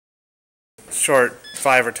short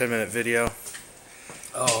 5 or 10 minute video.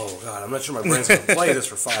 Oh god, I'm not sure my brain's gonna play this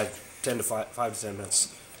for 5 to 10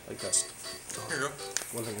 minutes like this. Here you go.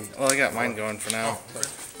 One thing. Well, I got mine going for now. Oh, okay.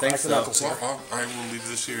 Thanks, though. Well, I will leave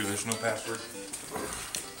this here. There's no password.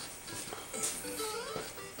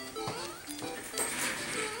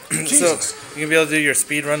 So, you gonna be able to do your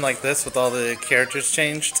speed run like this with all the characters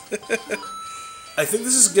changed? I think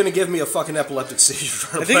this is gonna give me a fucking epileptic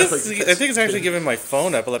seizure. I think it's actually giving my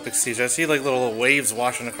phone epileptic seizure. I see like little waves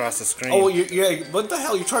washing across the screen. Oh, yeah. What the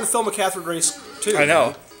hell? You're trying to film a cathode race too? I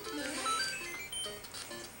know.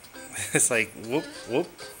 It's like whoop whoop.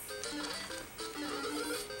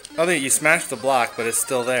 I think you smashed the block, but it's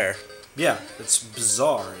still there. Yeah, it's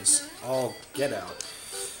bizarre. It's all get out.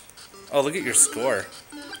 Oh, look at your score.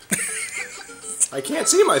 I can't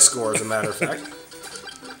see my score, as a matter of fact.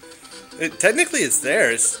 Technically, it's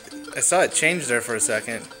there. I saw it change there for a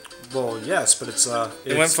second. Well, yes, but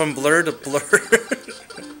it went from blur to blur.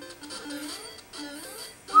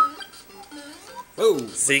 Oh,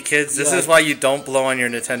 see, kids, this is why you don't blow on your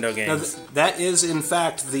Nintendo games. Now, that is, in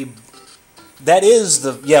fact, That is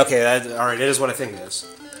the... Yeah, okay, alright, it is what I think it is.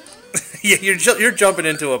 Yeah, you're jumping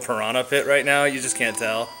into a piranha pit right now. You just can't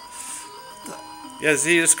tell. Yeah,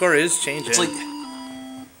 see, your score is changing. It's like...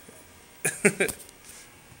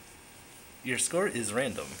 Your score is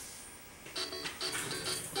random.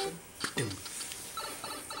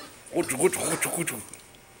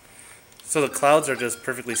 So the clouds are just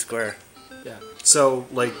perfectly square. Yeah. So,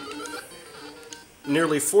 like,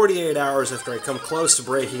 nearly 48 hours after I come close to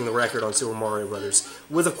breaking the record on Super Mario Brothers,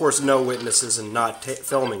 with, of course, no witnesses and not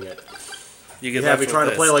filming it, you have me trying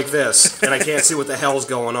to play like this, and I can't see what the hell's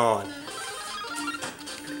going on.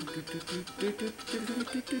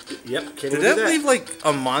 Yep, can't Did that leave, like,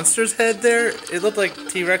 a monster's head there? It looked like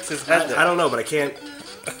T-Rex's head there. I don't know, but I can't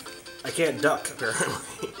duck,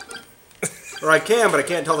 apparently. Or I can, but I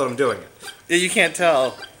can't tell that I'm doing it. Yeah, you can't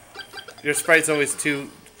tell. Your sprite's always two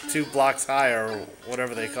blocks high, or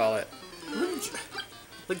whatever they call it.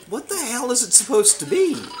 Like, what the hell is it supposed to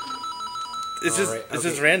be? It's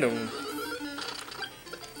just random.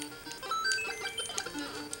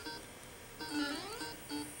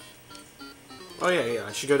 Oh yeah,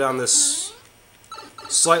 I should go down this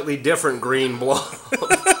slightly different green blob.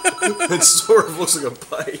 It sort of looks like a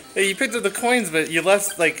pipe. Hey, you picked up the coins, but you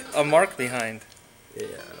left, like, a mark behind. Yeah,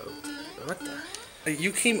 what the...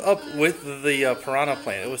 You came up with the piranha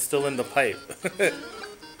plant. It was still in the pipe.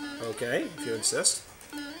 Okay, if you insist.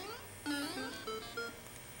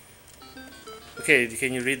 Okay,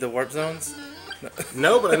 can you read the warp zones?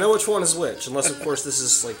 No, but I know which one is which, unless, of course, this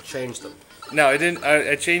is, like, changed them. No, I didn't.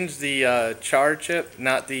 I changed the char chip,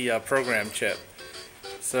 not the program chip.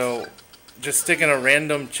 So, just sticking a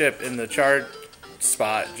random chip in the char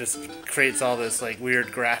spot just creates all this, like, weird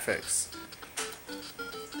graphics.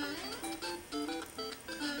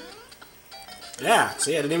 Yeah,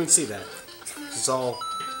 see, I didn't even see that. It's all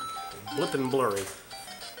blip and blurry.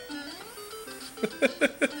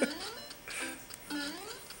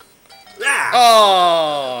 Ah!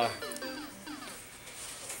 Oh!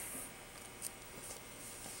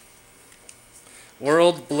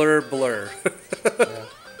 World blur blur. Yeah.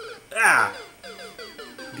 Ah!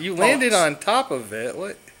 You landed on top of it.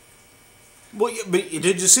 What? Well, but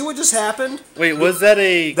did you see what just happened? Wait, was that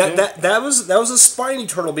a... That was a spiny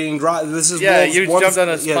turtle being dropped. This is you jumped on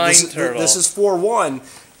a spine turtle. This is 4-1.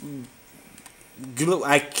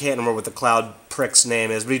 I can't remember what the cloud prick's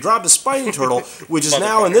name is, but he dropped a spiny turtle, which is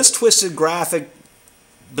now in this twisted graphic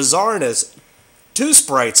bizarreness 2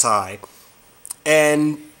 sprites high,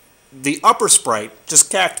 and the upper sprite just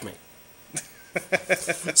cacked me.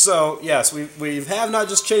 So yes, we have not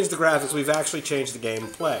just changed the graphics; we've actually changed the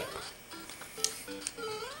gameplay.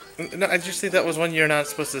 No, I just think that was one you're not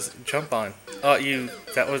supposed to jump on. Oh,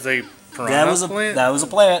 that was a piranha plant? That was a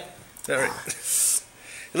plant. Is that right?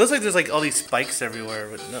 It looks like there's like all these spikes everywhere,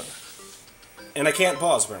 but no. And I can't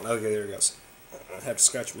pause, apparently. Okay, there it goes. I have to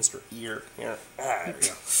scratch Mr. Ear here. Ah, there we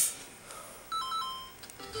go.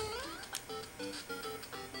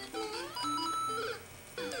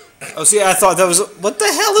 Oh, see, I thought that was... What the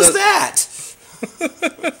hell is that?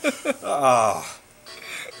 Oh.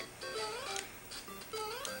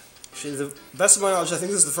 To the best of my knowledge, I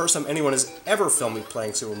think this is the first time anyone has ever filmed me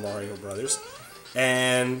playing Super Mario Brothers.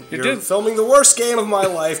 And you're filming the worst game of my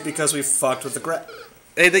life because we fucked with the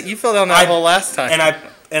Hey, you fell down that hole last time.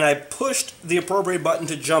 And I pushed the appropriate button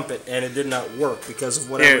to jump it, and it did not work because of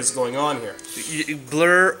whatever is going on here. You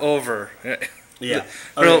blur over. Yeah.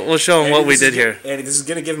 Okay. We'll show them what we did here. And this is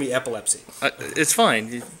going to give me epilepsy. It's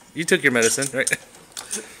fine. You took your medicine, right?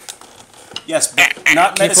 Yes, but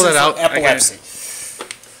not medicine for epilepsy.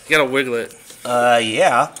 You gotta wiggle it.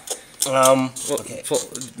 Yeah. Well, Okay.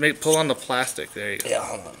 pull on the plastic. There you go. Yeah,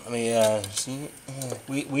 hold on. Let me, see.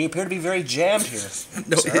 We appear to be very jammed here.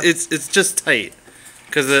 No, sir. it's just tight.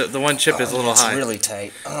 Because the one chip is a little it's high. really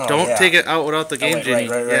tight. Oh, Don't yeah. take it out without the Game Right, Genie.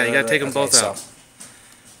 right, Yeah, you gotta take them okay, both out.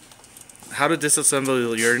 How to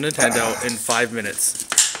disassemble your Nintendo in 5 minutes.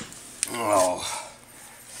 Oh.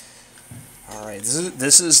 Alright,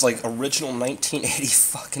 this is like original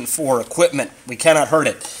 1984 equipment. We cannot hurt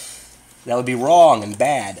it. That would be wrong and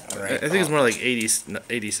bad. All right. I think it's more like 86. Yeah, I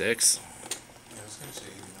was gonna say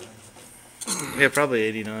 89. Yeah, probably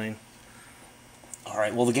 89.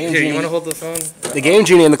 Alright, well the Game Here, Genie... you want to hold the phone? The Game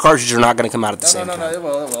Genie and the cartridge are not going to come out at the same No, time. it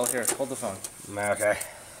will. Here, hold the phone. Okay.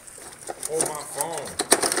 Oh, my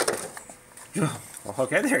phone. Well,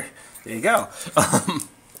 okay, there you go.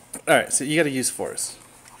 Alright, so you gotta use force.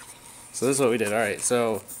 So this is what we did. Alright,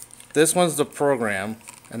 so this one's the program,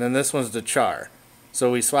 and then this one's the char.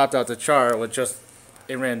 So we swapped out the char with just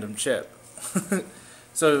a random chip.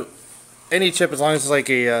 So any chip, as long as it's like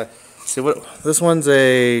a, see what, this one's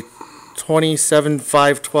a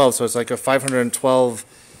 27512, so it's like a 512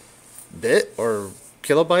 bit or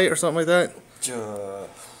kilobyte or something like that.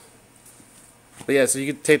 But yeah, so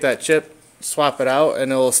you can take that chip, swap it out,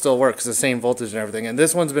 and it'll still work because the same voltage and everything. And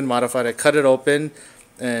this one's been modified. I cut it open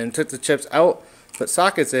and took the chips out, put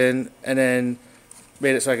sockets in, and then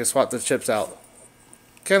made it so I could swap the chips out.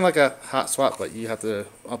 Kind of like a hot swap, but you have to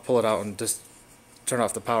pull it out and just turn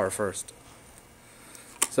off the power first.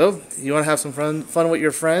 So, you want to have some fun with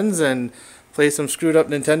your friends and play some screwed up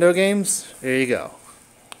Nintendo games? There you go.